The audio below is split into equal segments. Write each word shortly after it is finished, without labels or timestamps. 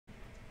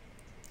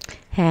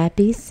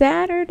Happy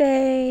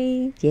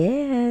Saturday!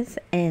 Yes,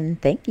 and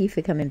thank you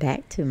for coming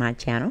back to my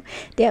channel,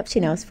 Deb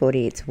Chanel's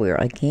 48's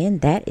World. Again,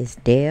 that is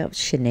Deb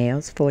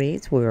Chanel's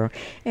 48's World,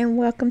 and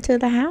welcome to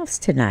the house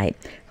tonight.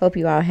 Hope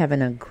you all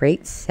having a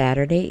great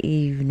Saturday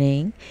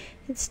evening.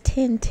 It's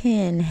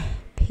 10:10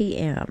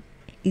 p.m.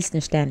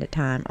 Eastern Standard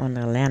Time on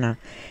the Atlanta,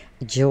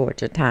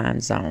 Georgia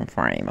time zone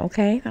frame.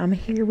 Okay, I'm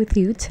here with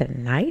you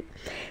tonight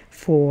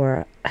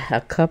for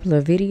a couple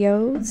of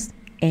videos,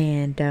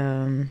 and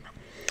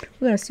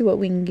we're going to see what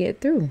we can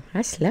get through.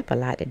 I slept a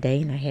lot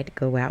today, and I had to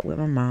go out with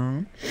my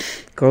mom,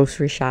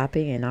 grocery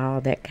shopping and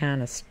all that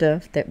kind of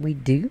stuff that we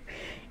do,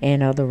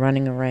 and other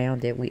running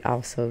around that we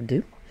also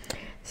do.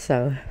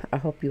 So I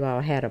hope you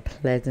all had a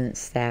pleasant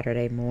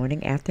Saturday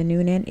morning,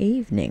 afternoon, and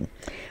evening.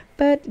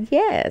 But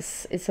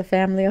yes, it's a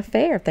family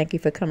affair. Thank you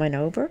for coming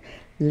over,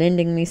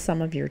 lending me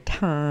some of your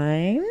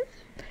time.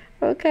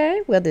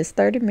 Okay, whether it's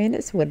 30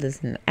 minutes, whether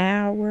it's an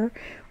hour,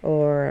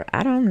 or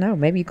I don't know,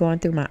 maybe going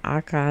through my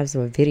archives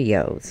or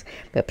videos.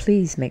 But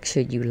please make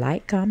sure you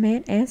like,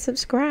 comment, and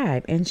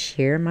subscribe, and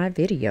share my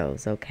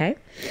videos, okay?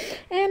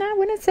 And I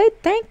want to say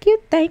thank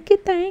you, thank you,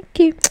 thank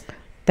you.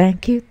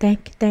 Thank you,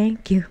 thank you,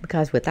 thank you.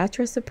 Because without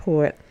your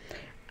support,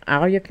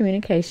 all your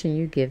communication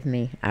you give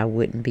me, I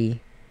wouldn't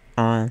be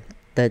on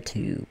the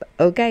tube.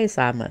 Okay,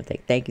 so I'm going to say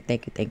thank you,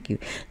 thank you, thank you.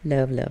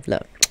 Love, love,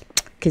 love.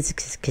 Kisses,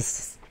 kisses,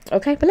 kisses.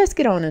 Okay, but let's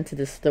get on into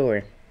the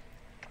story.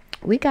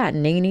 We got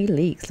Nene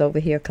Leakes over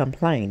here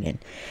complaining,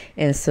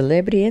 and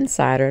Celebrity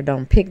Insider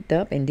done picked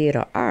up and did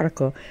an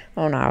article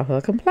on all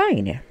her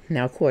complaining.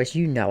 Now, of course,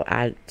 you know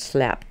I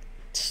slapped,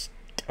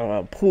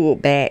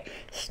 pulled back,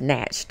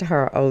 snatched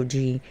her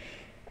OG,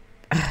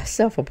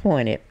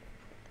 self-appointed,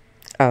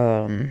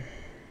 what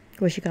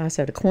she calls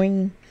her, the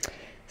queen.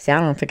 See, I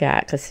don't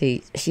forget, because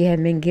she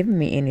hadn't been giving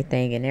me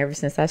anything, and ever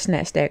since I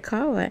snatched that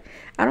card,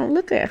 I don't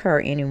look at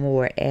her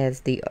anymore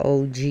as the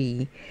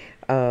OG,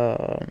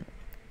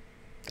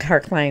 her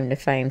claim to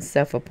fame,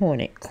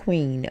 self-appointed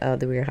queen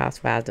of the Real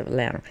Housewives of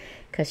Atlanta,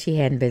 because she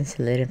hadn't been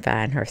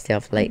solidifying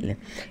herself lately.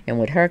 And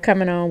with her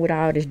coming on with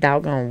all this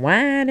doggone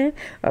whining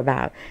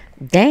about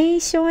they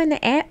ain't showing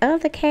the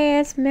other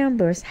cast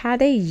members how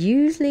they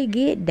usually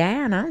get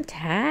down, I'm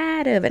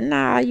tired of it.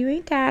 Nah, you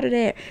ain't tired of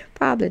that.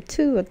 Probably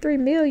 2 or 3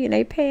 million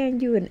they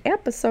paying you an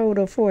episode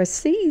or for a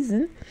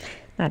season.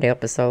 Not an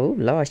episode.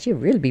 Lord, she'll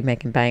really be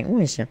making bank,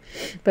 wouldn't she?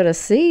 But a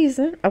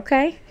season,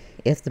 okay.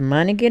 Is the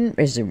money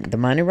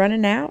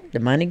running out? The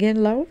money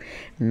getting low?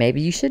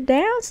 Maybe you should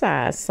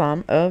downsize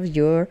some of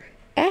your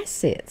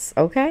assets,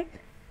 okay?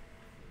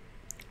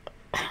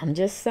 I'm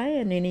just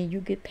saying, Nene,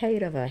 you get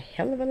paid of a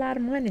hell of a lot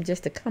of money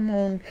just to come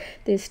on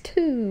this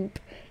tube,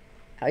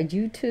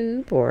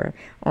 YouTube, or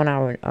on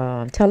our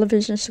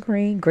television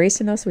screen,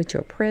 gracing us with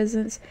your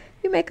presence.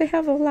 You make a hell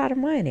of a lot of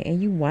money,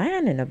 and you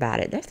whining about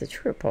it. That's the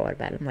true part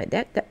about it. I'm like,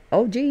 that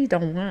OGs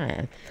don't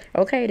whine.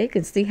 Okay, they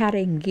can see how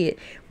they can get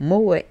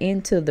more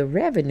into the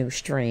revenue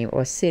stream,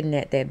 or sitting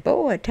at that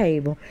board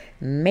table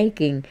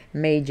making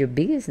major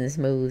business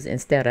moves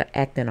instead of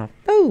acting a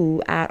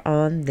fool out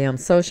on them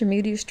social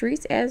media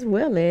streets, as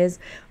well as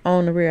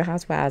on the Real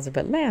Housewives of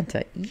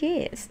Atlanta.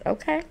 Yes,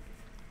 okay.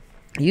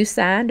 You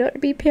signed up to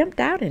be pimped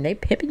out, and they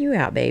pimping you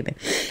out, baby,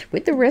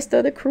 with the rest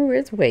of the crew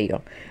as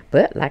well.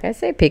 But like I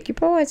said, pick your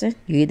poison.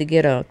 You either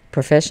get a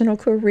professional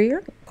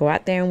career, go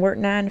out there and work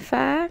 9 to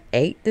 5,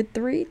 8 to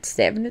 3,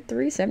 7 to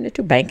 3, 7 to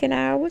 2 banking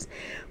hours,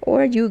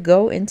 or you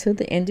go into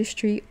the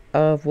industry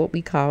of what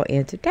we call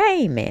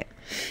entertainment,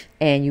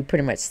 and you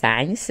pretty much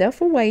sign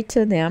yourself away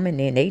to them, and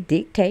then they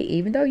dictate,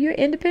 even though you're an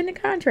independent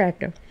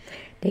contractor,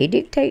 they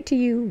dictate to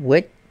you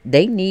what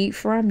they need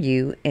from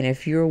you. And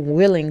if you're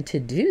willing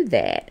to do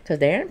that, because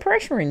they aren't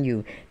pressuring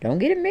you, don't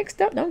get it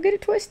mixed up, don't get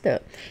it twisted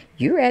up.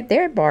 You're at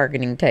their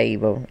bargaining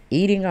table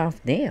eating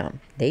off them.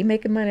 They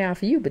making money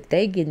off of you, but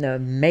they getting the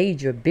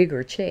major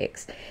bigger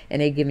checks,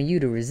 and they giving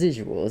you the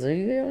residuals.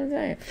 You know what I'm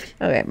saying?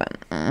 Okay, but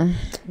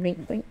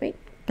wait.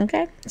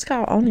 Okay, it's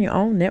called on your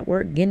own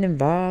network, getting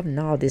involved and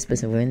all this. But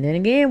then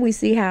again, we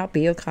see how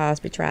Bill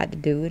Cosby tried to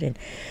do it, and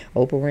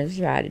Oprah Winfrey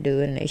tried to do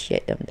it, and they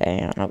shut them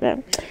down.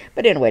 Okay,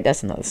 but anyway,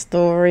 that's another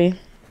story.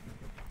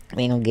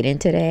 We ain't gonna get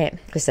into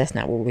that, because that's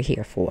not what we're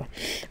here for.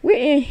 We're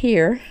in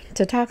here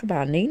to talk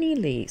about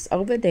Nene Leakes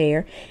over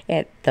there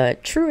at the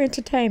True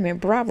Entertainment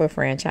Bravo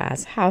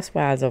franchise,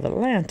 Housewives of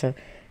Atlanta,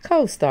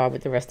 co-star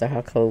with the rest of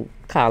her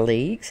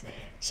colleagues.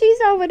 She's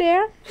over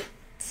there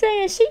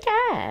saying she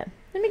tired.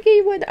 Let me give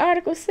you what the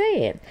article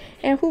said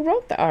and who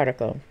wrote the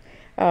article.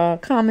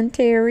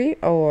 Commentary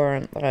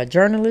or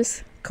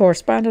journalist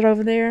correspondent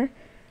over there,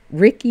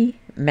 Ricky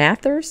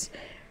Mathers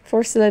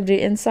for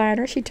Celebrity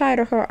Insider. She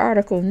titled her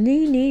article,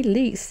 Nene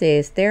Leakes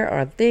says there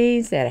are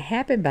things that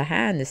happen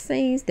behind the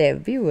scenes that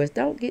viewers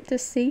don't get to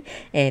see,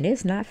 and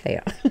it's not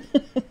fair.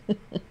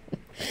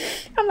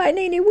 I'm like,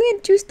 Nene, when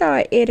did you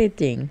start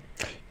editing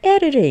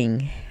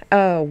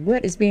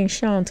what is being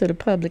shown to the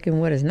public and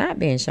what is not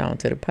being shown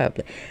to the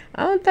public?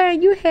 Only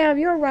thing you have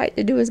your right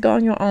to do is go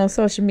on your own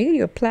social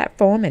media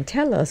platform and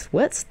tell us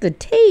what's the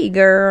tea,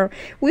 girl.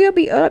 We'll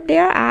be up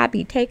there. I'll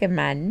be taking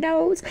my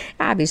notes.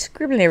 I'll be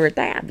scribbling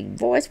everything. I'll be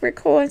voice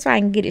recording so I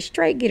can get it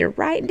straight, get it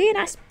right. And then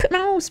I put my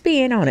own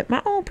spin on it,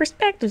 my own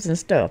perspectives and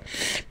stuff.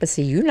 But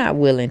see, you're not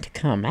willing to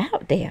come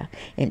out there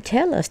and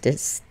tell us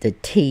this, the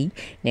tea.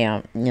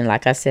 Now, you know,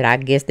 like I said, I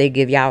guess they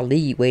give y'all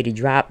leeway to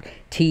drop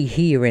tea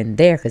here and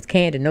there, because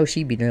Candy knows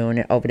she be doing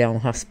it over there on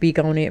her Speak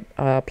On It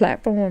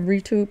platform,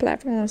 YouTube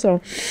platform.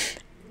 So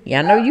yeah,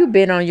 I know you've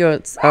been on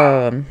your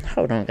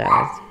hold on,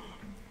 guys.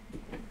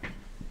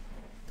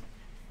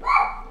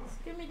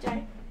 Excuse me, Jay.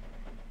 I'm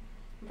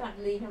about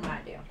to leave him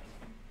out there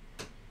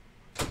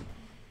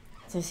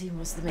since he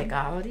wants to make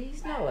all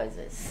these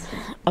noises.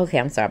 Okay,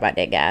 I'm sorry about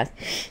that, guys.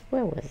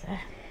 Where was I?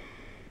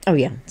 Oh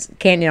yeah,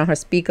 Candy on her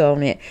Speak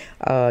On It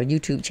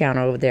YouTube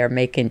channel over there,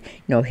 making,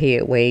 you know,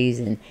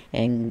 headways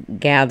and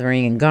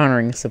gathering and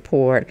garnering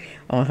support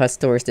on her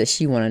stories that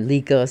she want to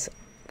leak us,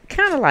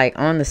 kind of like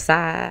on the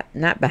side,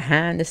 not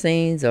behind the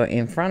scenes or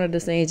in front of the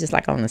scenes, just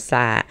like on the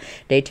side.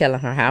 They telling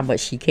her how much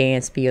she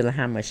can spill and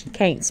how much she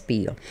can't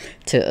spill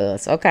to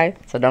us. Okay,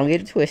 so don't get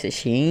it twisted.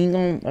 She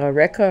ain't gonna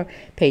wreck her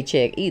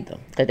paycheck either,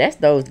 because that's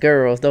those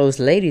girls, those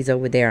ladies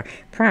over there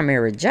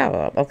primary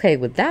job. Okay,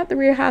 without the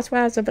Real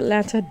Housewives of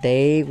Atlanta,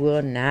 they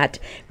will not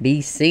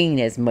be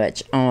seen as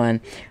much on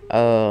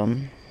what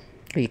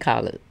do you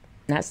call it,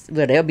 not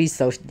well, they'll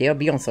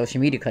be on social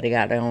media because they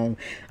got their own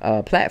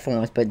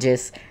platforms, but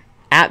just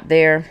out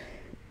there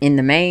in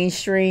the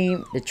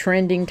mainstream, the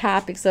trending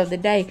topics of the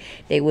day,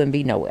 they wouldn't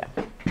be nowhere.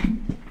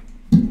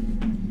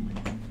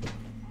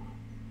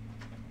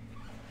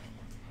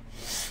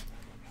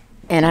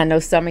 And I know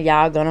some of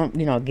y'all gonna,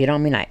 you know, get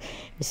on me, like,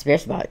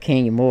 especially about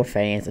Kenya Moore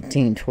fans of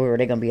Teen Twirl.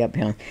 They're gonna be up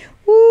here,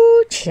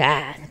 ooh,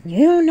 child,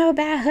 you don't know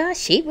about her.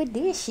 She with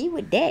this, she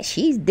with that.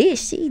 She's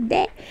this, she's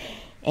that.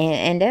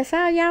 And that's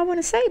how y'all want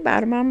to say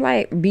about them. I'm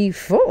like,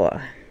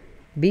 before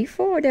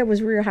there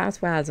was Real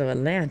Housewives of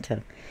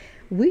Atlanta,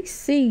 we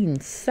seen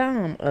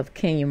some of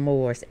Kenya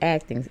Moore's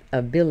acting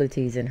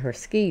abilities and her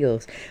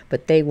skills,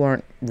 but they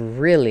weren't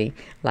really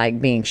like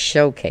being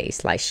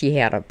showcased. Like she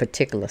had a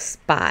particular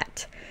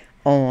spot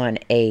on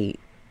a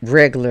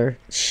regular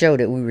show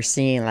that we were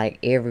seeing like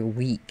every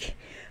week,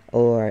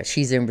 or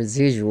she's in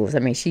residuals. I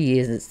mean, she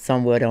is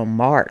somewhat on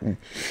Martin,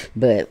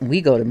 but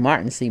we go to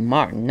Martin to see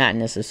Martin, not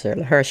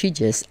necessarily her. She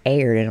just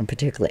aired in a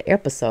particular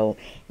episode,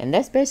 and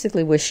that's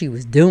basically what she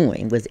was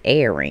doing, was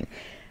airing.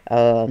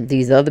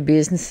 These other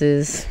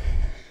businesses,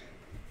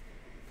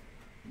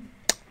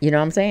 you know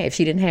what I'm saying? If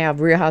she didn't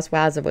have Real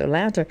Housewives of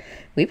Atlanta,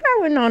 we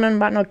probably wouldn't know nothing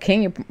about no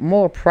Kenya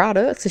Moore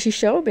products. So she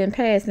sure been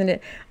passing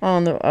it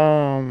on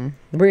the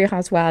Real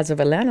Housewives of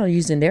Atlanta,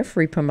 using their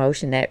free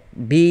promotion, that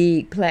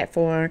big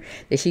platform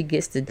that she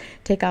gets to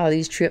take all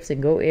these trips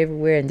and go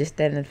everywhere and this,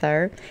 that, and the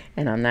third.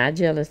 And I'm not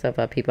jealous of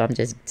her people. I'm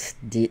just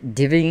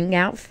divvying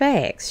out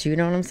facts. You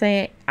know what I'm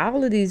saying?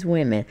 All of these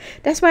women,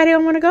 that's why they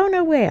don't want to go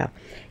nowhere.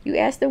 You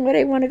ask them where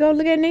they want to go.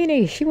 Look at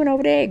Nene. She went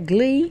over there at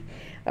Glee.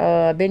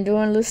 Been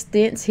doing little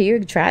stints here,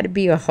 tried to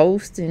be a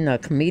host and a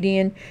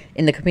comedian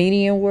in the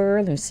comedian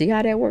world, and see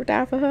how that worked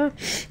out for her.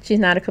 She's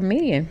not a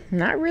comedian,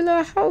 not really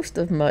a host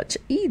of much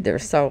either.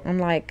 So I'm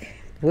like,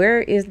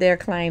 where is their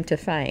claim to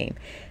fame?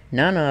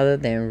 None other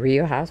than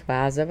Real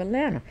Housewives of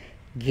Atlanta.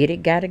 Get it,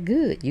 got it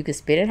good. You can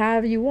spit it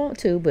however you want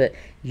to, but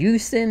you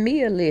send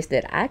me a list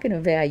that I can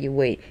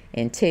evaluate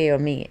and tell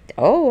me,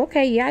 oh,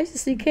 okay, yeah, I used to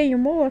see Kenya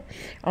Moore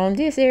on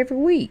this every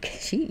week.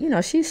 She, you know,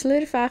 she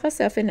solidified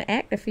herself in the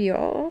acting field.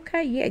 Oh,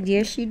 okay, yeah,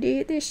 yes, she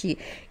did this. She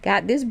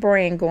got this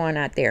brand going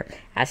out there.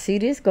 I see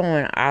this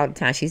going all the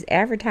time. She's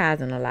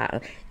advertising a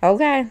lot.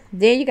 Okay,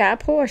 then you got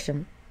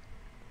Portia.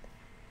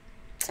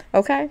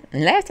 Okay,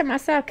 and last time I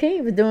saw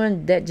Kenya was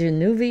doing that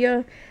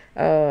Genuvia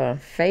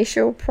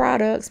facial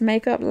products,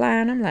 makeup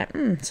line. I'm like,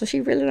 so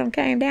she really don't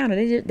came down,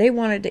 and they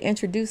wanted to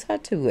introduce her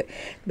to it,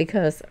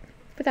 because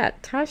we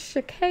got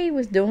Tasha K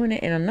was doing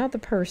it, and another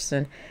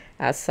person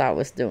I saw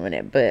was doing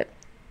it. But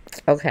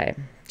okay,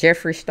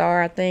 Jeffree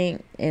Starr, I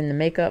think, in the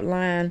makeup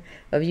line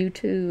of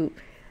YouTube.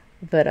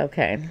 But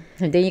okay,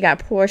 and then you got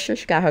Portia.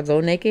 She got her Go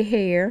Naked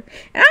hair,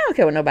 and I don't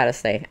care what nobody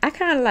say. I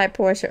kind of like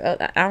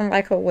Portia. I don't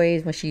like her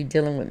ways when she's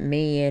dealing with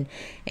men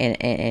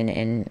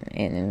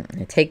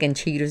and taking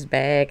cheaters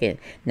back and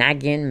not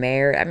getting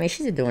married. I mean,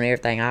 she's doing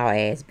everything all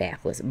ass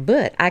backwards.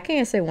 But I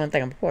can say one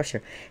thing about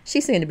Portia: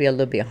 she seemed to be a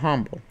little bit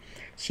humble.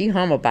 She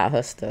humble about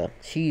her stuff.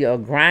 She a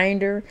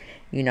grinder,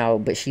 you know,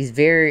 but she's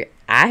very.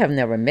 I have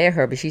never met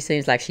her, but she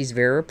seems like she's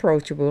very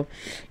approachable,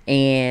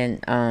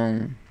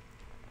 and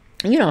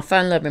you know,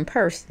 fun-loving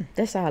person.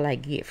 That's all I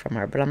get from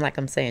her. But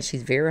I'm saying,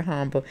 she's very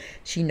humble.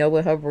 She know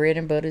where her bread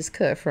and butter is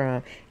cut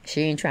from.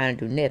 She ain't trying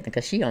to do nothing,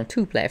 because she on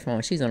two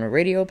platforms. She's on a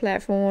radio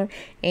platform,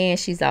 and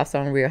she's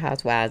also on Real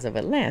Housewives of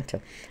Atlanta.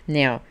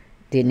 Now,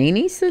 did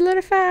Nene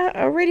solidify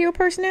a radio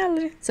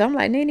personality? So I'm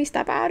like, Nene,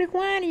 stop all the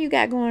whining you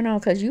got going on,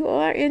 because you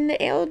are in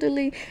the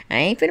elderly. I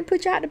ain't finna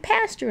put you out the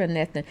pasture or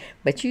nothing,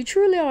 but you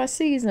truly are a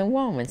seasoned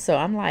woman. So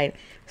I'm like,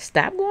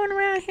 stop going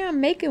around here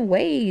making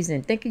waves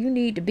and thinking you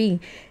need to be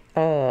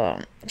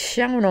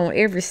shown on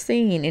every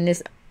scene, and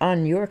it's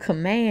on your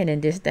command,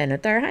 and this, that, and the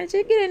third. How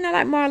just get in there,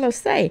 like Marlo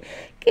say,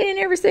 get in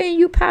every scene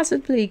you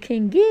possibly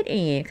can get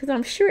in, because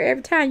I'm sure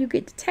every time you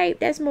get the tape,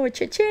 that's more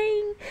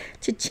cha-ching,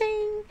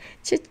 cha-ching,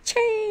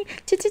 cha-ching,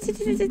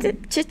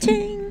 cha-ching,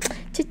 cha-ching,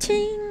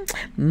 cha-ching,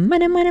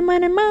 money, money,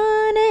 money, money,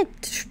 money,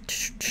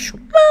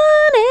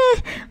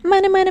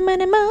 money, money, money,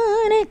 money,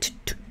 money.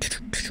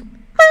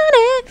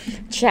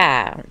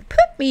 Child,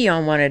 put me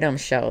on one of them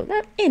shows.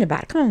 Let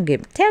anybody come on,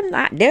 get me. Tell them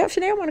like Deb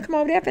Chanel want to come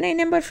over there if it ain't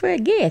nothing but for a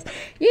guest.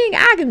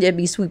 I can just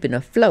be sweeping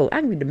the floor. I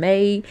can be the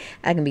maid.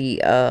 I can be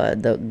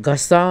the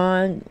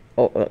garçon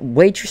or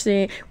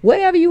waitressing,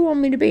 whatever you want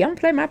me to be. I'm gonna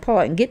play my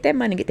part and get that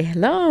money, get the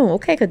hell on,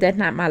 okay? Because that's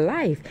not my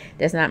life.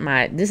 That's not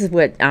my. This is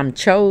what I'm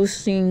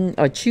choosing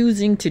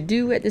to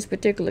do at this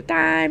particular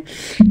time.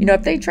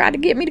 If they try to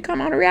get me to come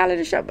on a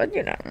reality show, but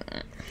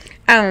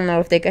I don't know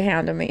if they could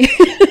handle me.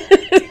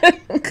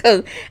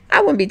 Because I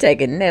wouldn't be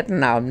taking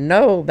nothing off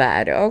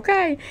nobody,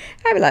 okay?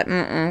 I'd be like,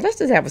 let's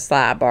just have a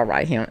sidebar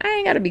right here. I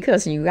ain't got to be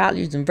cussing you out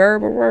using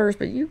verbal words,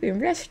 but you can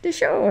rest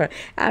assured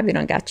I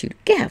done got you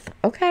together,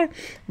 okay?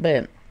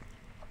 But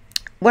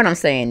what I'm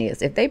saying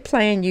is, if they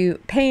paying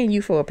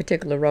you for a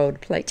particular role to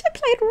play, just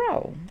play the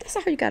role. That's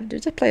all you got to do.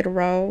 Just play the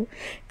role.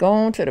 Go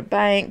on to the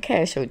bank,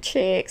 cash your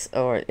checks,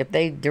 or if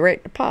they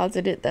direct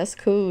deposit it, that's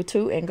cool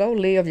too. And go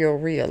live your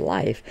real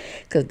life.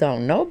 Because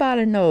don't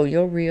nobody know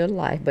your real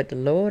life but the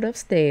Lord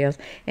upstairs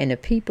and the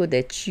people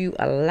that you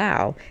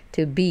allow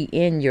to be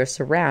in your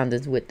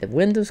surroundings with the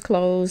windows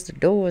closed, the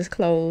doors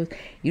closed.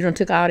 You done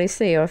took all their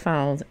cell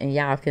phones and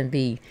y'all can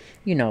be,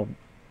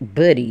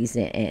 buddies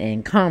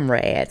and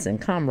comrades and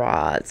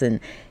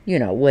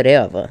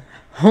whatever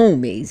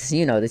homies,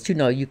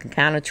 that you can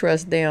kind of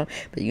trust them,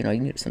 but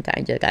sometimes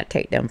you just gotta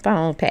take them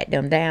phones, pat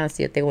them down,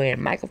 see if they're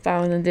wearing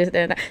microphones and this,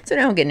 that, so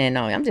they don't get in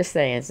on you. I'm just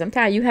saying,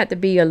 sometimes you have to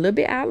be a little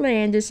bit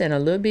outlandish and a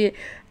little bit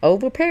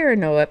over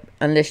paranoid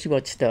unless you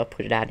want your stuff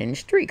put it out in the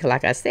street. Because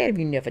like I said, if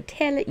you never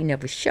tell it, you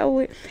never show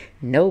it,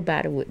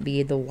 nobody would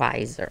be the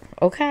wiser,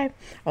 okay?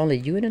 Only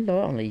you and the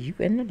Lord, only you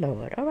and the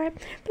Lord, all right?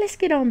 But let's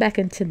get on back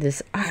into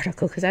this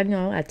article, because I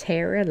know I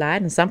tarry a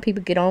lot, and some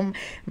people get on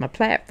my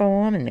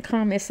platform and the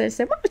comments and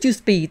say, why don't you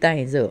speed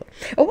things up?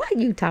 Or why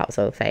you talk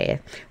so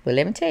fast? Well,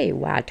 let me tell you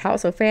why I talk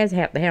so fast. I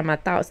have to have my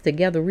thoughts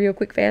together real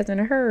quick, fast, in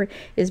a hurry,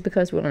 is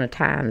because we're on a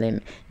time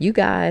limit. You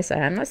guys,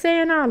 I'm not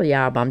saying all of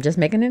y'all, but I'm just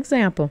making an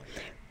example.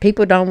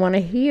 People don't want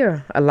to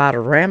hear a lot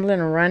of rambling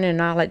and running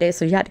and all like that,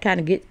 so you have to kind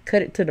of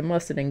cut it to the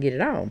mustard and get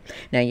it on.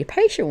 Now, your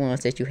patient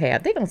ones that you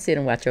have, they're going to sit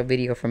and watch your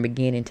video from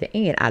beginning to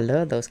end. I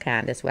love those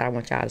kind. That's what I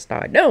want y'all to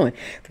start doing.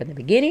 From the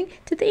beginning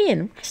to the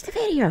end, watch the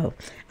video.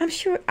 I'm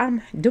sure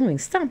I'm doing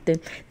something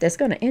that's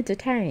going to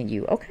entertain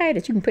you, okay?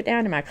 That you can put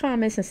down in my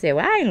comments and say,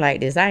 well, I ain't like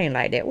this, I ain't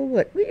like that. Well,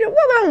 what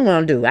I'm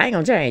going to do? I ain't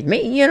going to change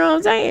me, you know what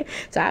I'm saying?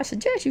 So I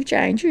suggest you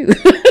change you.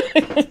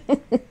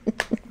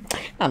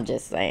 I'm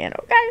just saying,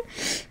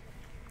 okay?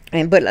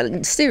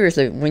 But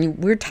seriously, when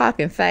we're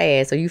talking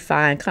fast, or you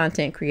find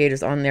content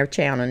creators on their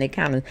channel and they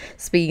kind of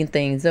speeding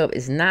things up,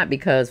 it's not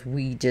because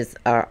we just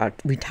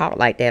we talk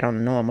like that on a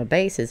normal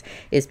basis.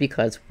 It's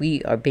because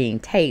we are being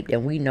taped,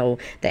 and we know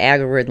the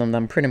algorithm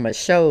them pretty much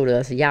showed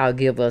us. Y'all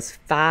give us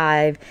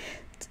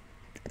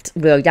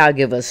y'all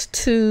give us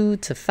 2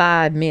 to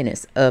 5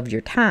 minutes of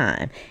your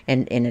time,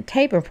 and in the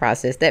taping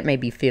process, that may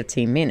be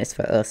 15 minutes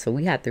for us. So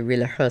we have to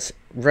really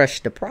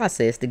rush the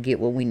process to get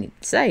what we need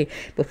to say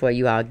before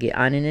you all get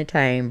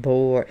unentertained,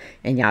 bored,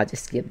 and y'all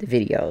just skip the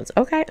videos,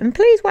 okay? And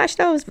please watch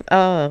those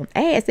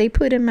ads they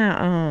put in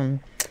my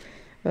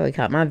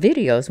my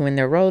videos when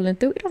they're rolling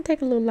through. It don't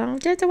take a little long.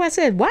 Just what I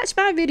said, watch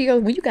my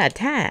videos when you got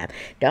time.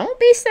 Don't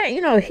be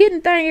saying,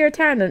 hitting thing every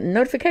time the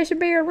notification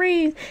bell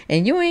rings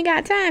and you ain't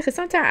got time. Because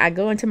sometimes I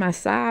go into my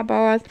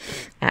sidebars,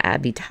 I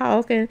be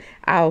talking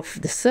off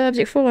the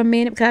subject for a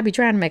minute because I be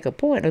trying to make a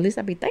point. Or at least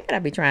I be thinking I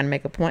be trying to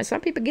make a point.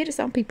 Some people get it,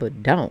 some people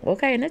don't.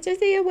 Okay, and that's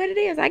just what it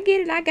is. I get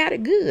it, I got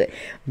it good.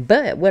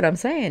 But what I'm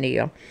saying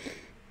is,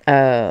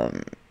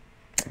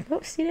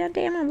 see that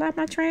damn, I lost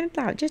my train of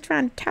thought. Just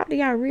trying to talk to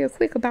y'all real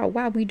quick about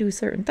why we do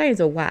certain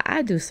things, or why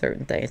I do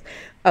certain things.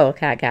 Oh,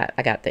 okay, I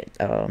got the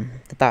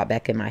thought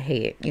back in my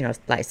head.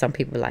 Like some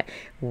people like,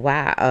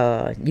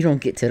 why you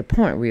don't get to the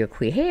point real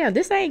quick. Hell,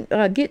 this ain't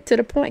get to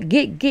the point.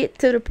 Get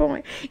to the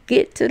point.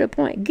 Get to the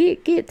point.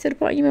 Get to the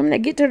point. You remember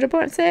that get to the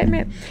point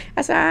segment?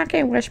 I said, I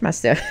can't rush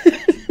myself.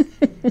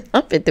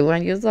 I'm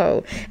 51 years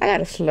old. I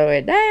gotta slow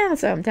it down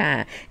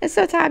sometimes. And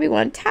sometimes I be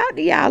want to talk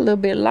to y'all a little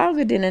bit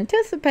longer than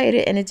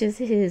anticipated, and it just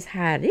is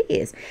how it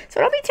is. So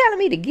don't be telling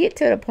me to get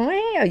to the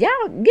point. Hell,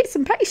 y'all get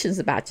some patience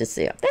about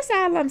yourself. That's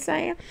all I'm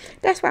saying.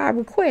 That's why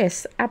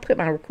I put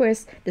my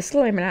request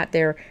disclaimer out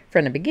there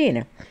from the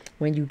beginning.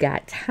 When you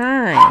got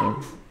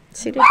time.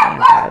 See this damn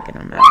dog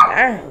getting on my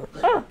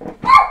nerves.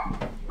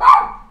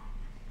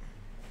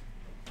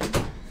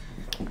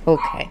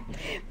 Okay.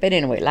 But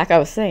anyway, like I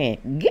was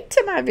saying, get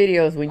to my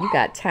videos when you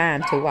got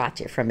time to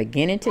watch it from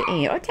beginning to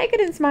end, or take it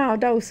in small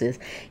doses.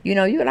 You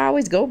know, you can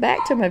always go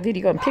back to my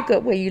video and pick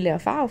up where you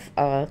left off.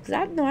 Because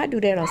I know I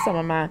do that on some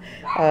of my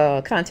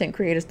content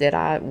creators that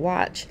I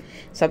watch.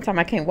 Sometimes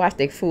I can't watch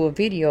their full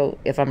video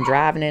if I'm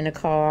driving in the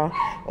car,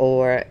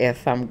 or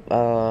if I'm,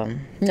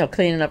 you know,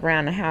 cleaning up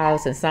around the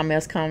house and something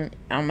else come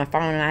on my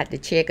phone and I have to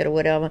check it or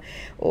whatever.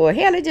 Or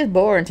hell, it's just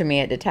boring to me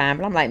at the time.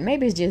 But I'm like,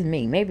 maybe it's just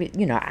me. Maybe,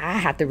 you know, I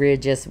have to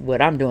readjust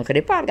what I'm doing, because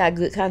they probably got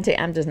good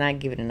content. I'm just not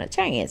giving it a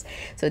chance.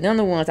 So them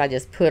the ones I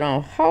just put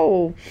on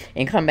hold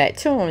and come back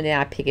to them, and then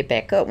I pick it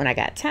back up when I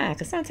got time.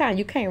 Because sometimes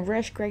you can't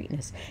rush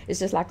greatness. It's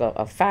just like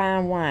a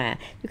fine wine.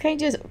 You can't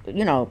just,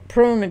 you know,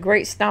 prune the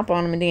grape, stomp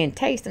on them, and then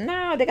taste them.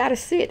 No, they got to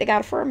sit. They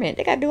got to ferment.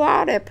 They got to do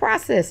all that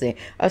processing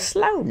of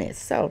slowness.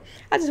 So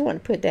I just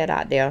want to put that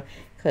out there.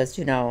 Because,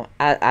 you know,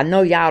 I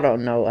know y'all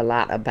don't know a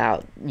lot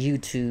about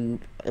YouTube.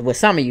 Well,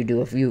 some of you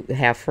do if you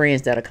have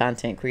friends that are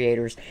content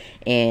creators,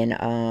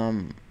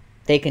 and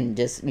they can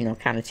just, you know,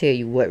 kind of tell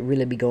you what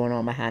really be going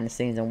on behind the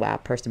scenes and why a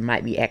person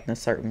might be acting a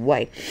certain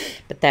way.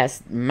 But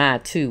that's my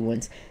two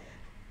ones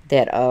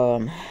that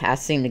I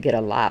seem to get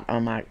a lot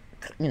on my,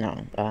 you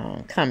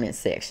know, comment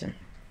section.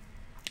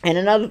 And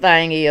another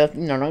thing is,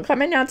 you know, don't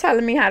come in there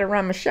telling me how to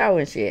run my show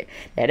and shit.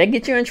 That'll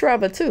get you in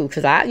trouble too.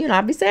 Because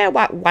I be saying,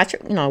 watch,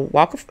 you know,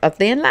 walk a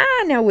thin line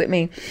now with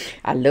me.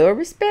 I love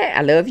respect.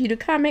 I love you to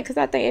comment, because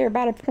I think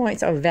everybody's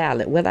points are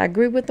valid. Whether I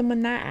agree with them or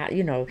not,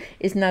 you know,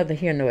 it's neither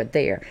here nor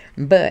there.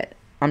 But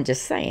I'm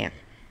just saying.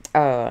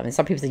 And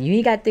some people say, you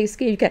ain't got thick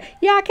skin. You can.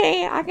 Yeah, I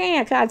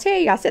can. Because I tell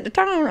you, I set the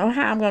tone on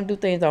how I'm going to do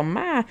things on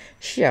my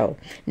show.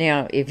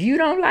 Now, if you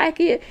don't like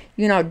it,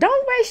 you know,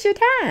 don't waste your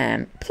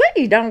time.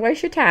 Please don't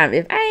waste your time.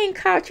 If I ain't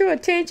caught your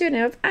attention,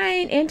 if I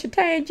ain't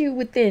entertained you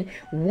within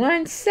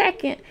 1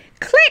 second,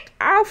 click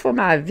off of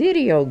my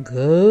video.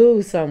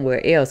 Go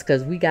somewhere else,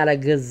 because we got a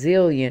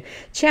gazillion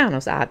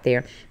channels out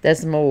there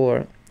that's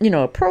more, you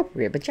know,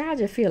 appropriate. But y'all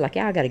just feel like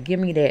y'all got to give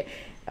me that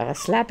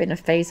slap in the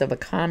face of a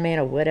comment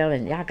or whatever,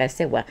 and y'all gotta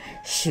say, well,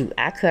 shoot,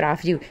 I cut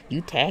off you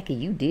tacky,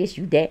 you this,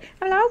 you that.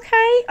 I'm like,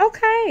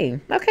 okay,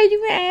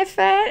 you can add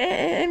fat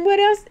and what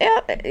else,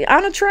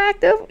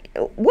 unattractive,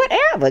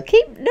 whatever,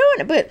 keep doing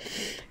it. But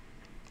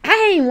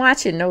I ain't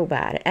watching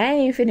nobody. I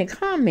ain't finna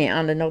comment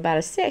under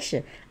nobody's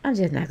section. I'm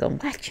just not gonna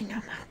watch you no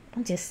more.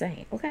 I'm just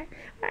saying, okay?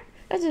 All right,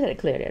 I just had to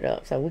clear that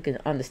up so we can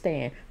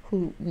understand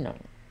who, you know.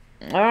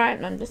 All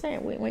right, I'm just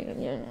saying,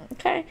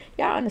 okay,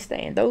 y'all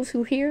understand. Those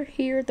who hear,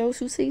 those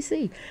who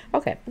see.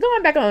 Okay,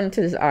 going back on to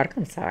this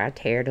article. I'm sorry, I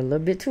tarried a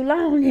little bit too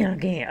long now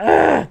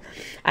again.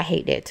 I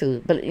hate that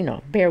too, but, you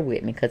know, bear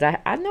with me, because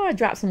I know I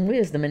dropped some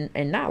wisdom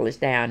and knowledge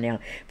down now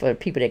for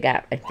people that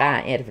got a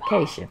fine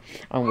edification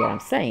on what I'm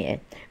saying.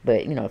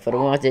 But, you know, for the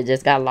ones that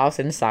just got lost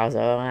in the sauce,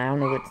 I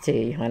don't know what to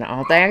tell you, honey. The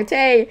only thing I can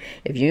tell you,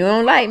 if you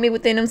don't like me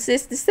within them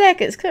 60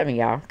 seconds, cut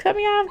me off,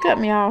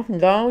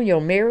 and go on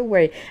your merry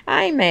way.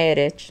 I ain't mad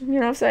at you. You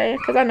know what I'm saying?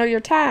 Because I know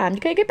your time. You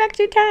can't get back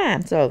to your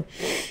time. So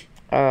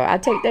I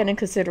take that in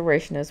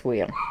consideration as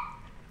well.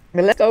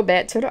 But let's go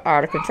back to the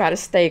article. Try to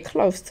stay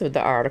close to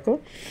the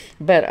article.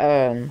 But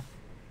and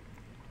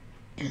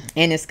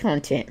its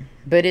content.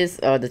 But it's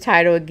the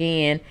title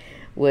again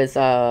was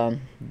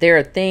there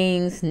are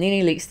things,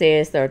 Nene Leakes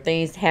says there are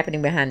things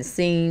happening behind the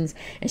scenes,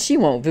 and she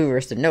want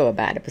viewers to know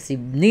about it. But see,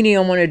 Nene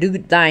don't want to do the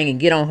thing and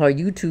get on her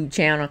YouTube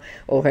channel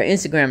or her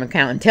Instagram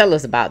account and tell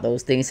us about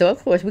those things. So,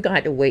 of course, we're going to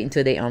have to wait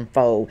until they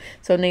unfold.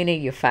 So, Nene,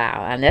 you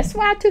foul. And that's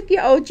why I took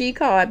your OG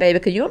card, baby,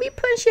 because you don't be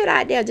putting shit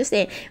out there just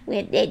saying,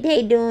 well,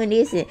 they doing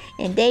this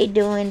and they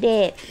doing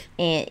that,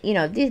 and, you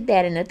know, this,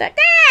 that, and the thing.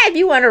 If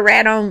you want to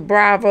rat on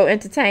Bravo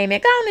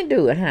Entertainment, go on and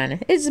do it, honey.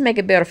 It just make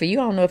it better for you.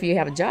 I don't know if you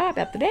have a job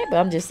after that, but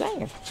I'm just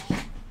saying.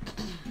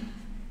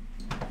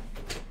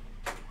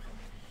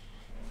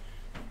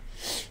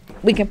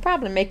 We can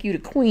probably make you the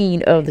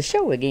queen of the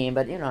show again,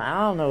 but, you know,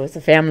 I don't know. It's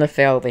a family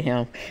affair over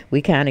him.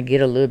 We kind of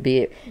get a little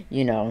bit,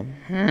 you know,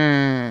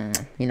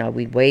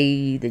 we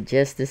weigh the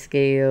justice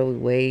scale, we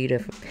weigh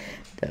the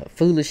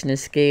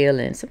foolishness scale,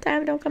 and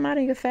sometimes it don't come out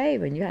in your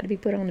favor, and you have to be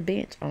put on the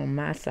bench on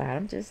my side.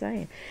 I'm just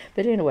saying.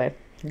 But anyway,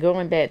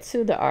 going back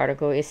to the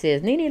article, it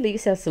says, Nene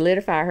Leakes has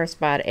solidified her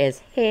spot as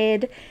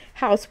head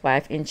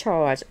housewife in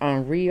charge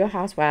on Real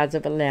Housewives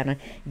of Atlanta,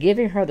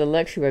 giving her the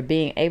luxury of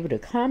being able to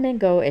come and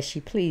go as she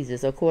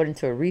pleases, according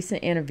to a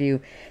recent interview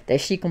that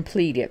she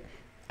completed.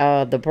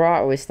 The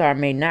Broadway star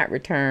may not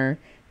return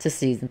to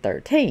season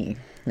 13.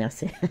 Now,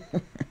 see,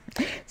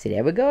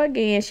 there we go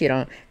again. She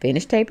don't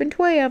finish taping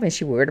 12, and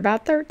she worried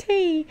about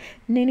 13.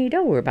 Nene,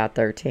 don't worry about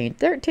 13.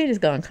 13 is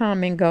going to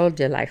come and go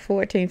just like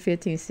 14,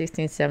 15,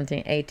 16,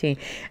 17, 18.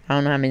 I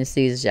don't know how many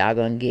seasons y'all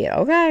going to get,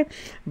 okay?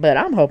 But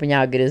I'm hoping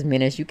y'all get as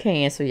many as you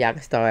can so y'all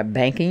can start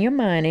banking your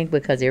money,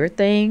 because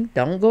everything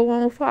don't go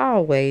on for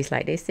always.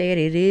 Like they said,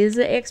 it is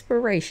an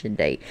expiration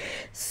date.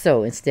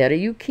 So instead of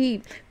you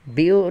keep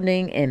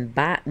building and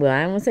buy, well,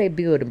 I don't want to say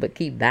building, but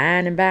keep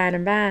buying and buying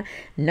and buying,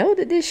 know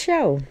that this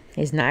show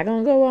is not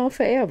going to go on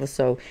forever.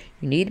 So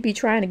you need to be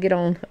trying to get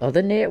on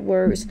other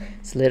networks,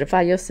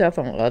 solidify yourself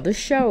on other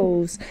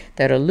shows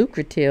that are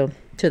lucrative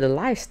to the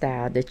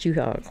lifestyle that you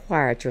have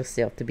acquired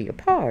yourself to be a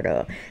part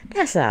of.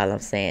 That's all I'm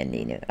saying,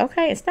 Nene.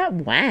 Okay, and stop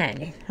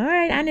whining. All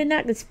right, I did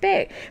not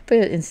expect for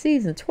in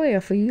season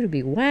 12 for you to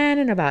be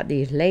whining about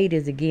these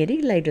ladies again.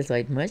 These ladies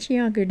are much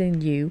younger than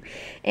you,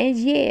 and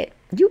yet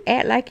you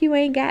act like you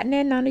ain't got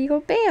nothing under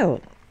your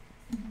belt.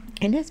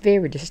 And that's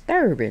very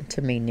disturbing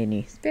to me, Nene.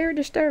 It's very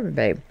disturbing,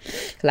 baby.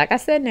 Like I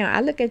said now, I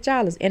look at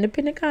y'all as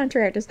independent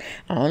contractors.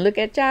 I don't look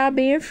at y'all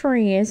being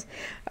friends.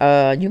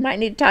 You might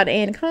need to talk to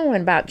Andy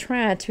Cohen about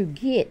trying to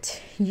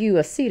get you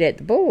a seat at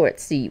the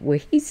board seat where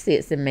he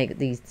sits and makes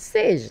these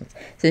decisions.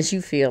 Since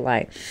you feel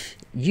like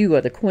you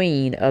are the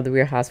queen of the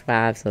Real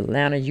Housewives of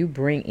Atlanta, you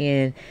bring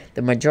in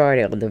the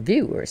majority of the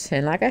viewers.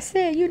 And like I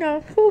said, you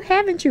know, who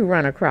haven't you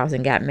run across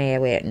and got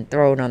mad at and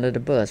thrown under the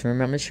bus?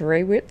 Remember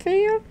Sheree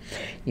Whitfield?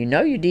 You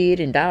know you did,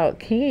 and dog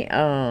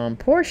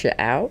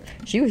Portia out.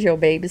 She was your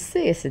baby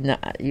sis, and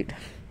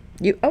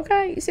you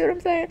okay? You see what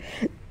I'm saying?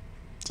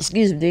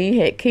 Excuse me. Then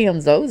you had Kim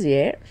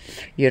Zolciak.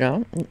 You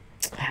know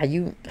how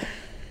you,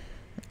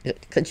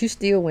 cause you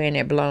still wearing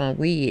that blonde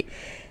wig.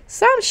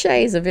 Some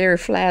shades are very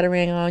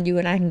flattering on you,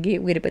 and I can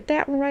get with it. But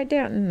that one right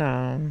there,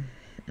 no.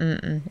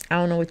 I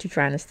don't know what you're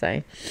trying to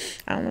say.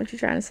 I don't know what you're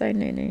trying to say,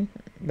 Nene.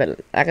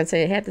 But like I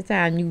said, half the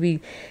time you be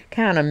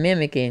kind of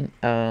mimicking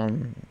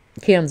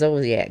Kim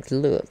Zolciak's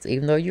looks.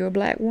 Even though you're a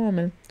black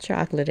woman,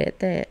 chocolate at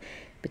that.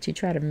 But you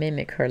try to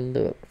mimic her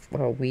look,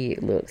 her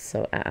wig look.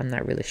 So I'm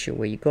not really sure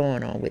where you're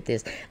going on with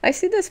this. Like,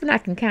 see, this one I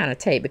can kind of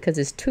take because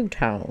it's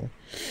two-tone.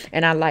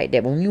 And I like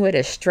that. When you wear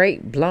that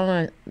straight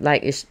blonde,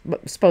 like it's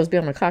supposed to be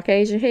on a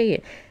Caucasian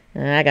head,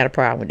 I got a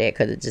problem with that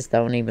because it just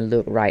don't even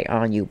look right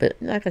on you. But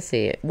like I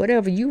said,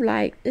 whatever you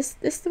like, it's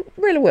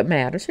really what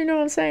matters. You know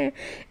what I'm saying?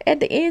 At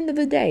the end of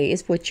the day,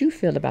 it's what you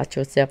feel about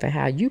yourself and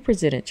how you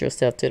presented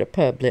yourself to the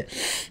public.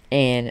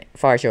 And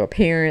as far as your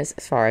appearance,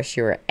 as far as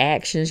your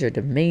actions, your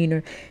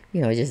demeanor,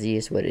 you know, it just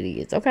is what it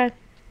is. Okay?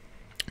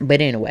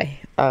 But anyway,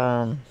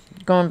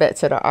 going back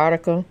to the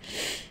article,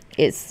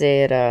 it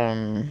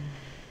said...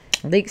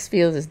 Leaks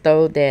feels as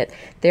though that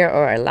there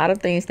are a lot of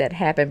things that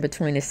happen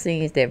between the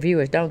scenes that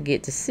viewers don't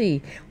get to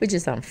see, which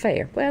is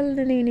unfair. Well,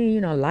 Nene,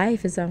 you know,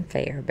 life is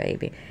unfair,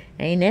 baby.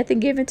 Ain't nothing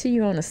given to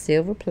you on a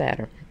silver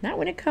platter. Not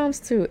when it comes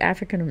to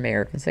African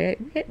Americans. Okay?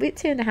 We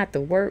tend to have to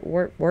work,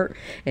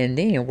 and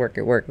then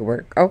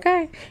work,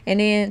 okay? And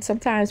then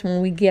sometimes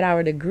when we get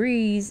our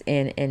degrees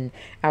and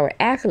our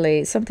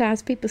accolades,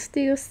 sometimes people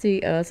still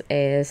see us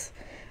as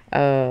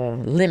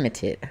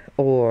limited,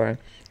 or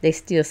they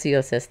still see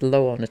us as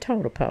low on the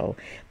totem pole.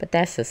 But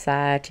that's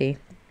society.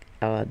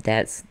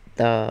 That's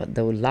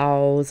the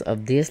laws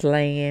of this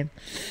land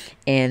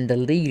and the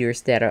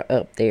leaders that are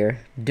up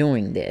there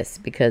doing this,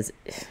 because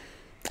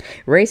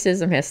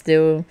racism has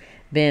still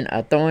been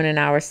a thorn in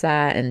our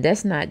side, and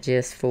that's not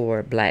just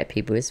for black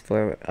people, it's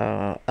for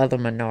other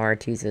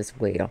minorities as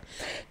well.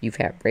 You've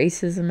had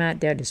racism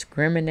out there,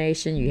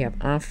 discrimination, you have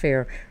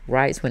unfair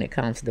rights when it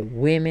comes to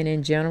women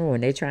in general,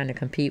 when they're trying to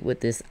compete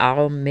with this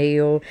all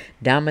male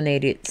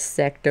dominated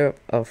sector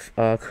of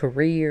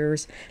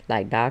careers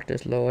like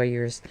doctors,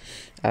 lawyers,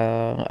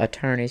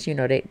 attorneys. You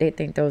know, they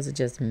think those are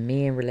just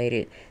men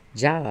related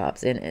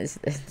jobs, and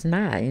it's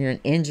not. You know,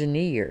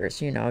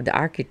 engineers, you know, the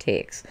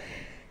architects.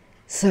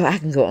 So I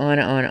can go on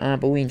and on and on,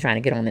 but we ain't trying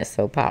to get on that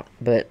soap pop.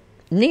 But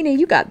Nene,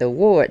 you got the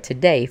award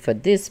today for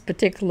this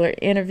particular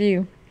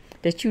interview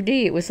that you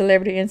did with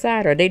Celebrity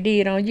Insider. They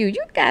did on you.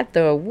 You got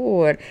the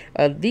award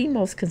of the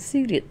most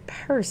conceited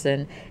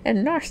person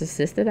and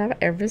narcissist that I've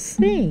ever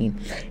seen.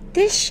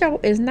 This show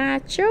is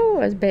not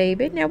yours,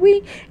 baby. Now,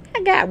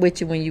 I got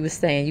with you when you were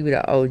saying you were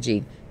the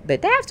OG,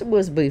 but that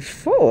was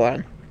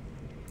before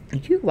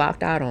you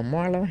walked out on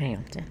Marlo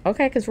Hampton.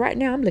 Okay, because right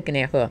now I'm looking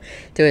at her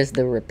as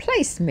the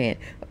replacement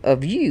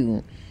of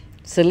you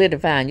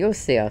solidifying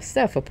yourself,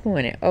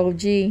 self-appointed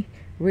OG,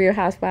 Real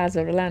Housewives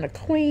of Atlanta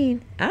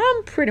queen.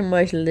 I'm pretty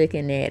much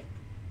looking at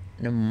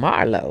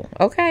Marlo,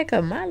 okay?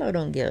 Because Marlo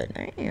don't give a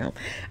damn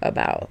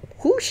about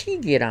who she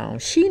get on.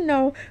 She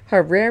know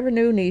her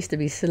revenue needs to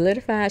be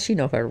solidified. She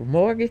know her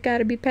mortgage got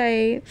to be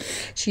paid.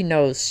 She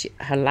knows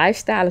her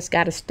lifestyle has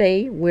got to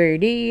stay where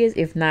it is,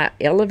 if not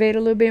elevate a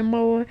little bit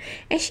more.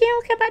 And she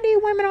don't care about these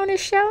women on this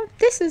show.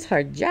 This is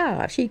her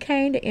job. She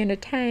came to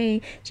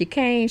entertain. She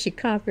came, she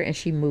conquered, and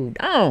she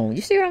moved on.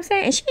 You see what I'm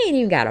saying? And she ain't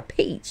even got a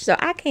peach. So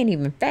I can't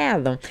even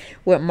fathom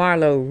what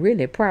Marlo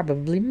really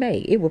probably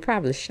made. It would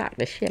probably shock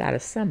the shit out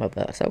of some of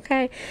us,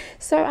 okay?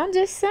 So I'm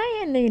just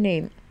saying,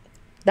 Nene,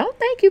 don't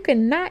think you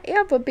can not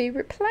ever be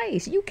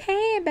replaced. You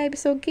can, baby.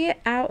 So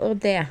get out of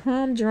that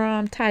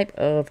humdrum type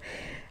of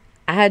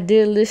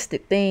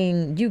idealistic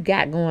thing you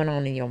got going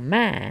on in your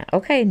mind,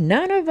 okay?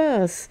 None of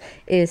us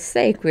is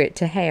sacred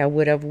to have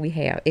whatever we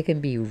have. It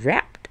can be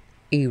wrapped,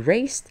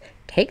 erased,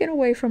 taken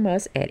away from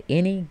us at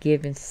any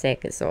given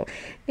second. So,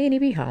 Nene,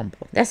 be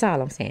humble. That's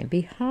all I'm saying.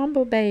 Be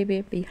humble,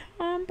 baby. Be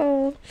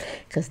humble.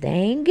 Because they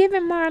ain't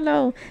giving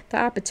Marlo the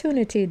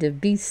opportunity to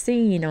be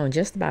seen on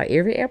just about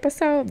every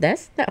episode.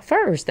 That's the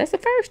first. That's the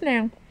first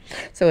now.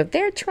 So if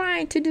they're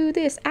trying to do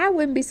this, I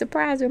wouldn't be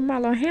surprised if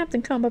Marlo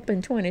Hampton come up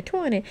in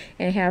 2020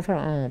 and have her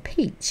own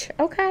peach,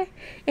 okay?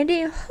 And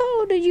then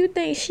who do you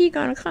think she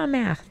gonna come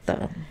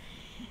after?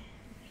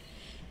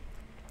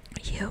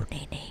 You,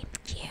 Nene,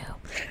 you.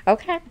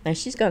 Okay, and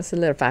she's gonna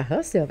solidify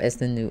herself as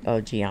the new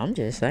OG. I'm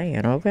just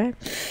saying, okay?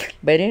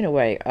 But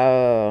anyway,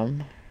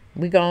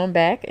 we going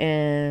back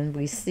and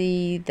we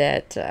see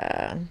that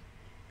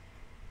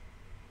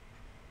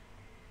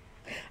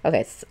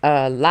okay,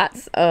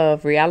 lots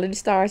of reality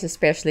stars,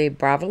 especially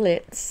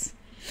Bravalettes,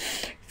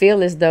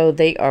 feel as though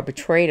they are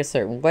portrayed a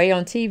certain way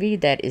on TV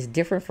that is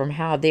different from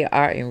how they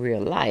are in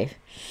real life.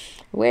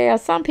 Well,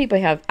 some people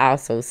have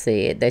also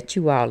said that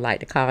you all like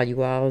to call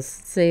you all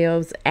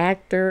selves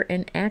actor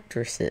and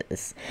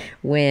actresses,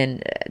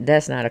 when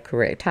that's not a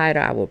correct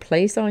title I will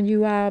place on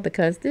you all,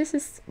 because this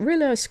is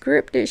really a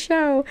scripted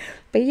show,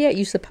 but yet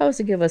you're supposed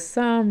to give us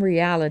some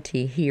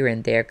reality here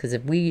and there, because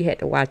if we had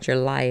to watch your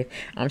life,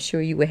 I'm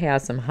sure you would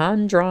have some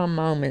humdrum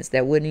moments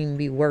that wouldn't even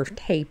be worth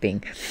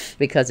taping,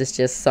 because it's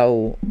just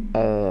so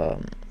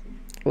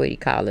what do you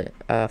call it,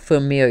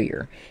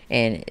 familiar.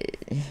 And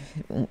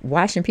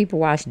watching people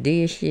wash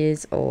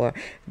dishes or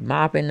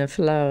mopping the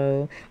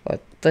floor or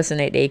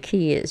fussing at their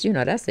kids, you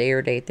know, that's the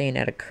everyday thing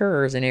that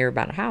occurs in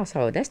everybody's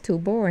household. That's too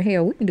boring.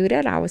 Hell, we can do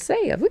that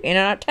ourselves. We can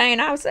entertain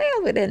ourselves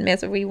with that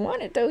mess if we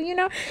wanted to, you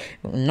know.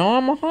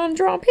 Normal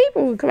humdrum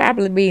people would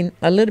probably be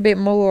a little bit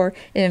more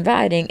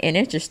inviting and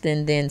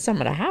interesting than some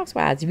of the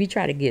housewives. If we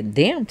try to get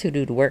them to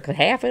do the work, because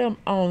half of them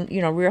on,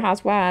 you know, Real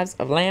Housewives,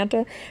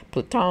 Atlanta,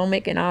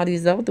 Potomac, and all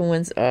these other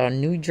ones,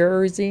 New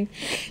Jersey,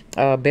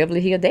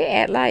 Beverly Hills, they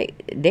act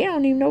like they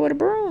don't even know what a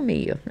broom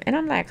is. And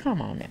I'm like,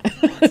 come on now.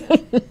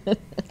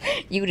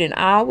 You didn't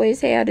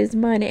always have this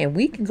money, and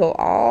we can go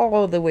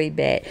all the way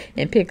back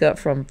and pick up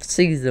from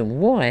season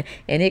 1,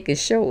 and it can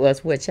show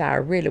us what y'all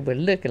really were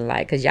looking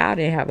like, because y'all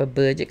didn't have a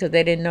budget, because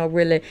they didn't know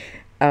really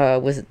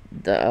was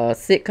the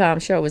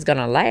sitcom show was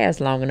gonna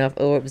last long enough,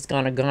 or it was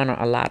gonna garner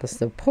a lot of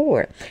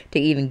support to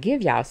even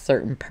give y'all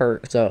certain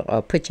perks,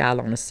 or put y'all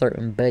on a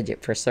certain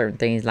budget for certain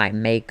things like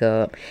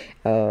makeup,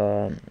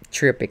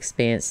 trip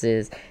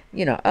expenses,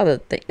 you know, other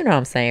things, you know what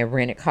I'm saying,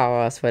 rented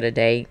cars for the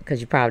day,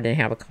 because you probably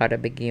didn't have a car to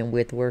begin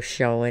with worth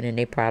showing, and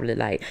they probably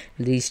like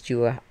leased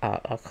you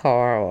a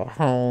car or a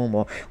home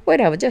or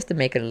whatever, just to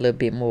make it a little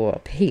bit more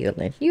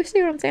appealing. You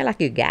see what I'm saying? Like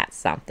you got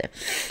something.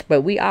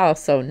 But we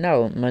also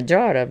know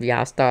majority of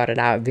y'all started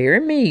out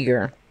very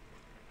meager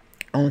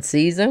on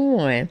season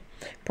 1,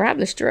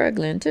 probably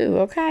struggling too,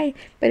 okay?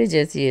 But it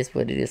just is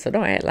what it is. So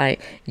don't act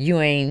like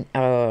you ain't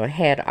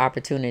had the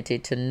opportunity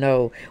to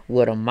know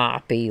what a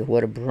mop is,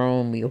 what a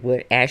broom is,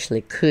 what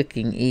actually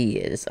cooking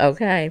is,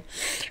 okay?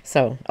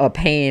 So, or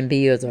paying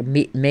bills, or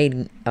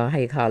making how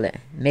you call it,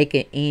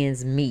 making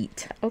ends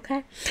meet,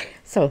 okay?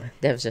 So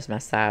that was just my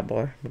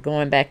sidebar. But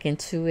going back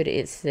into it,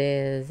 it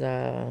says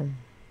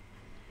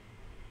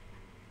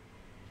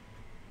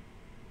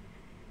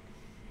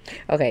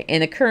okay,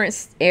 in the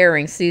current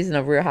airing season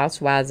of Real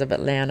Housewives of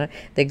Atlanta,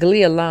 the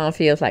Glee alone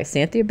feels like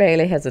Cynthia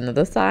Bailey has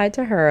another side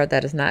to her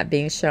that is not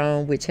being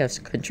shown, which has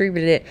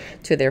contributed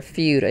to their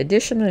feud.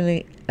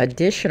 Additionally,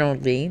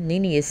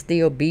 Nene is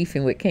still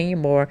beefing with Kenya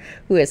Moore,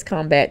 who has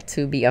come back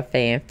to be a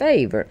fan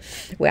favorite.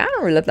 Well, I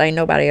don't really think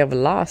nobody ever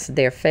lost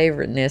their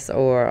favoriteness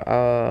or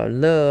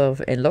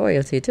love and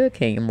loyalty to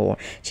Kenya Moore.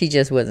 She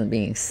just wasn't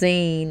being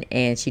seen,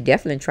 and she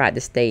definitely tried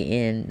to stay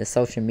in the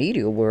social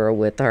media world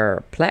with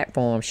her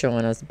platform,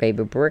 showing us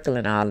baby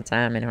Brooklyn all the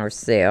time and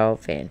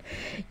herself, and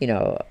you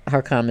know,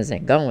 her comings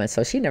and goings.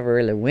 So she never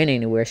really went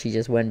anywhere. She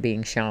just wasn't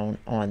being shown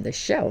on the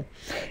show.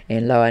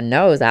 And Lord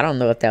knows, I don't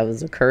know if that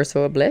was a curse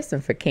or a blessing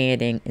for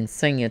Candy and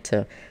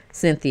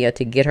Cynthia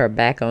to get her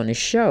back on the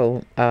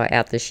show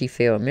after she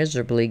failed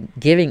miserably,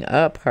 giving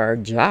up her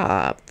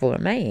job for a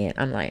man.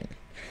 I'm like,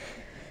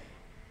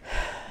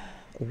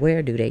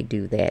 where do they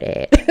do that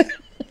at?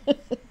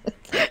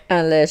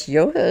 Unless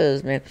your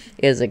husband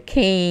is a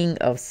king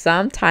of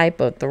some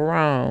type of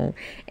throne,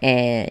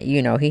 and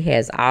you know, he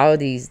has all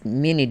these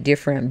many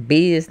different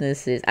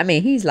businesses. I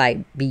mean, he's like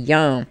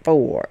beyond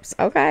Forbes,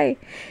 okay?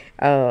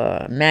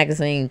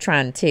 Magazine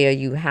trying to tell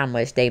you how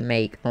much they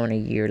make on a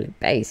yearly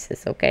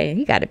basis, okay?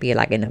 He got to be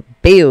like in the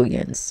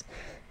billions,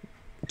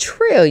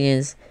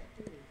 trillions,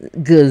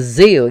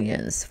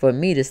 gazillions for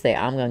me to say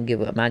I'm gonna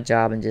give up my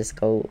job and just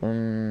go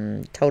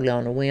totally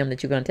on the whim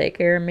that you're gonna take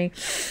care of me.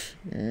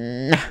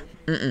 Nah.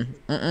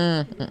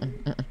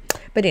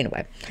 But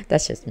anyway,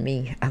 that's just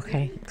me,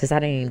 okay? Because I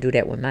didn't even do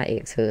that with my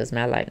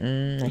ex-husband. I like,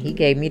 he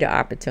gave me the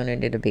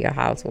opportunity to be a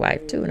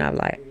housewife too, and I'm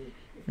like,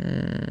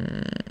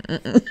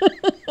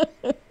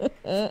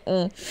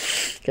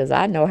 because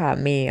I know how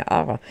men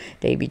are.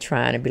 They be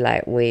trying to be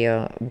like,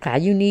 well, why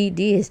you need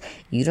this?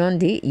 You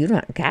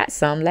don't got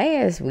some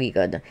last week,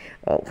 or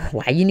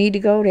why you need to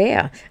go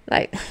there?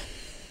 Like,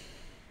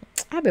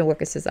 I've been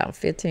working since I was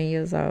 15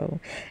 years old.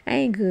 I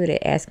ain't good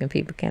at asking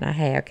people, can I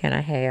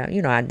have?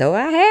 You know, I know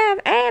I have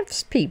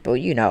asked people,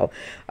 you know,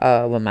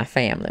 with my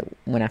family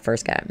when I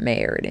first got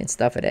married and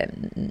stuff of that,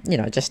 you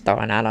know, just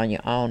starting out on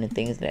your own and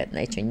things of that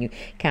nature. And you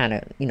kind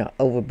of, you know,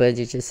 over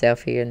budget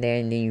yourself here and there.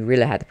 And then you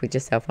really have to put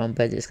yourself on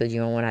budgets because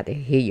you don't want to have to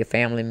hear your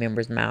family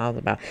members' mouths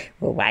about,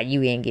 well, why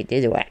you ain't get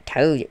this or I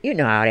told you. You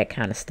know, all that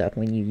kind of stuff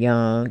when you're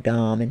young,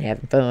 dumb, and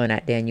having fun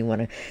out there and you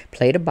want to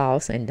play the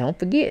boss. And don't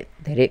forget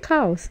that it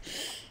costs.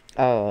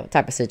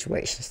 Type of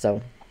situation.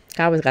 So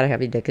I always got to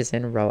have your ducks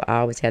in a row. I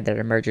always have that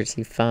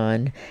emergency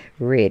fund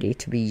ready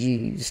to be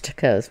used,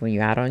 because when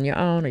you're out on your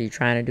own or you're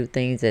trying to do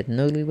things as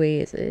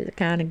newlyweds, it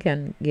kind of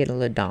can get a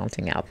little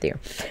daunting out there.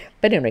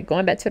 But anyway,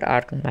 going back to the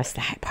article, my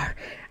sidebar.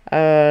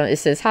 It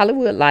says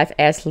Hollywood Life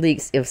asks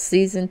leaks if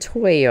season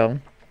 12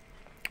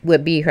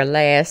 would be her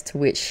last, to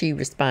which she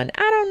responded,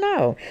 I don't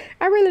know.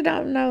 I really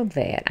don't know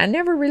that. I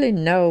never really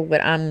know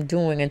what I'm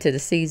doing until the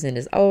season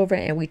is over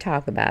and we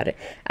talk about it.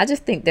 I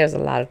just think there's a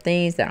lot of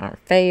things that aren't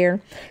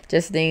fair,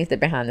 just things that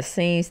behind the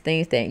scenes,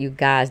 things that you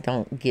guys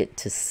don't get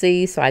to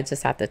see. So I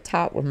just have to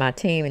talk with my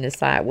team and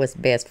decide what's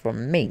best for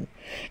me.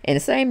 In the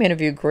same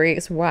interview,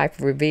 Greg's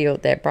wife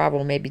revealed that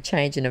Bravo may be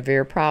changing the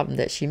very problem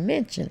that she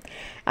mentioned.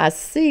 I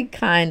see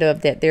kind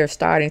of that they're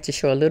starting to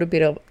show a little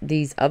bit of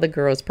these other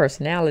girls'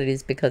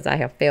 personalities, because I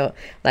have felt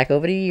like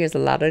over the years a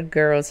lot of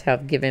girls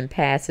have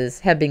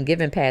been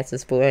given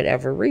passes for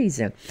whatever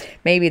reason.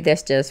 Maybe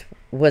that's just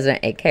wasn't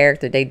a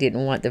character they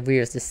didn't want the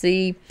viewers to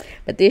see.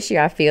 But this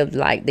year I feel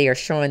like they are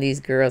showing these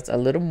girls a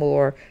little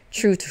more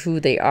true to who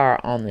they are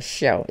on the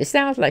show. It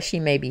sounds like she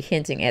may be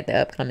hinting at the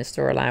upcoming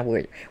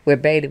storyline where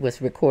Bailey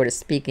was recorded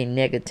speaking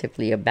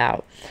negatively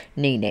about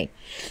Nene.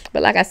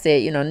 But like I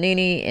said, you know,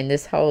 Nene and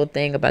this whole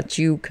thing about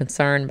you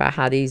concerned about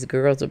how these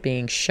girls are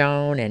being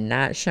shown and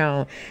not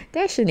shown,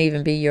 that shouldn't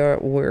even be your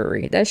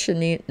worry. That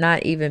should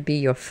not even be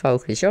your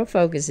focus. Your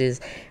focus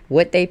is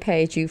what they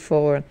paid you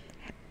for.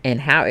 And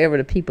however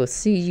the people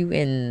see you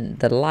in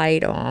the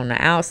light or on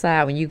the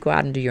outside when you go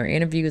out and do your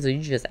interviews, or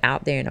you just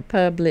out there in the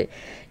public,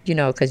 you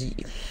know, because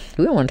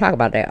we don't want to talk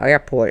about that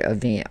airport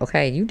event,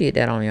 okay? You did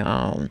that on your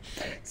own.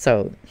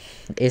 So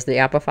is the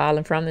apple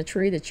falling from the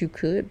tree that you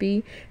could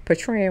be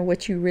portraying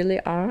what you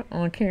really are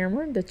on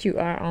camera, that you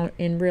are on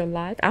in real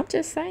life? I'm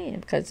just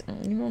saying, because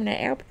you remember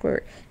that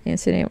airport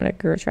incident when that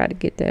girl tried to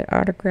get that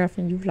autograph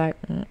and you like,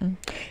 and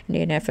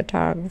then that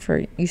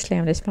photographer, you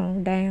slammed his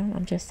phone down.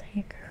 I'm just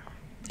saying, girl.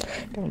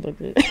 Don't look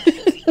good.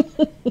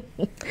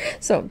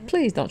 So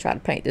please don't try to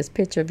paint this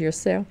picture of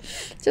yourself.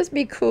 Just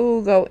be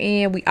cool, go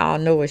in. We all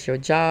know it's your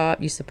job.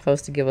 You're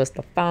supposed to give us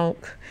the funk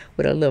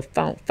with a little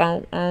funk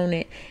on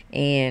it,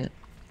 and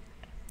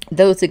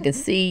those who can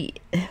see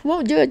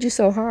won't judge you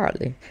so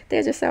hardly.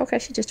 They'll just say, okay,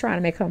 she's just trying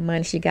to make her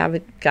money. She got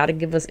to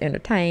give us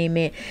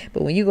entertainment.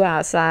 But when you go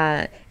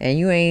outside and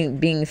you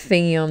ain't being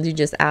filmed, you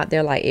just out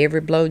there like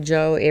every Blow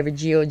Joe, every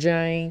Jill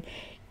Jane,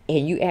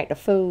 and you act a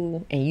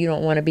fool and you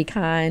don't want to be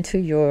kind to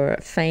your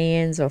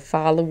fans or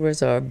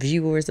followers or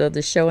viewers of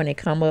the show, and they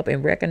come up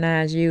and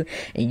recognize you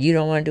and you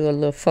don't want to do a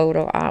little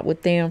photo op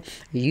with them,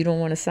 you don't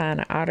want to sign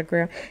an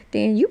autograph,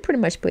 then you pretty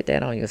much put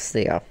that on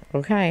yourself,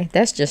 okay?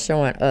 That's just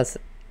showing us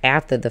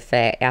after the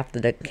fact, after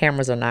the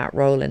cameras are not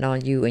rolling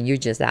on you and you're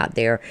just out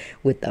there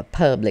with the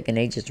public and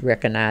they just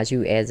recognize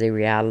you as a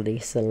reality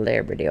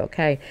celebrity,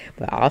 okay?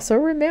 But also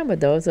remember,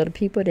 those are the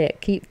people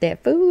that keep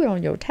that food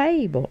on your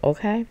table,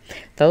 okay?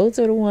 Those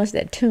are the ones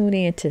that tune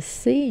in to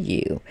see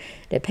you,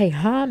 that pay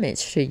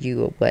homage to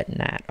you or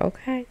whatnot,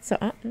 okay? So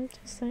I'm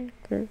just saying,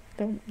 girl,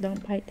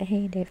 don't bite the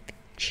hand that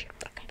feeds you,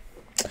 okay?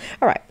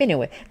 All right,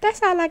 anyway,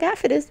 that's all I got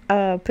for this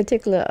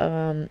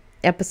particular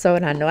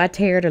episode. I know I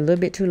tarried a little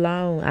bit too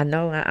long. I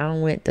know I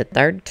went to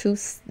 32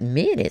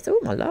 minutes. Oh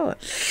my Lord.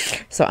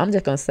 So I'm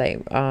just gonna say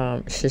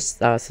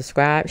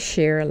subscribe,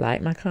 share,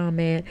 like my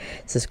comment,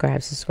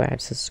 subscribe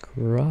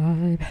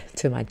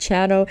to my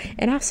channel,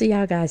 and I'll see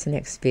y'all guys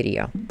next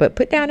video. But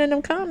put down in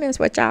them comments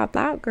what y'all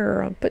thought,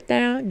 girl. Put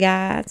down,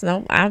 guys.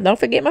 Don't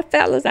forget my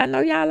fellas. I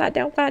know y'all out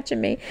there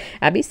watching me.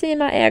 I be seeing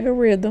my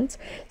algorithms,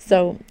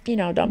 so you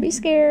know, don't be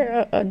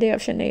scared of Deb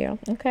Chanel,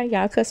 okay?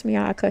 Y'all cuss me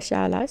out, I cuss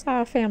y'all out. It's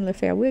all family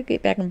affair. We'll get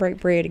back and break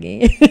bread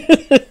again.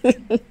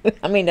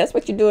 I mean, that's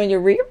what you do in your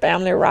real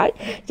family, right?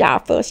 Y'all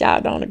fuss,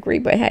 y'all don't agree,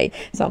 but hey,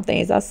 some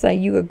things I say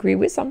you agree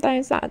with, some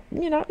things I,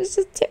 you know, it's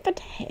just tip for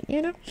tat,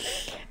 you know.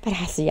 But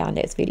I'll see y'all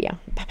next video.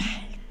 Bye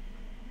bye.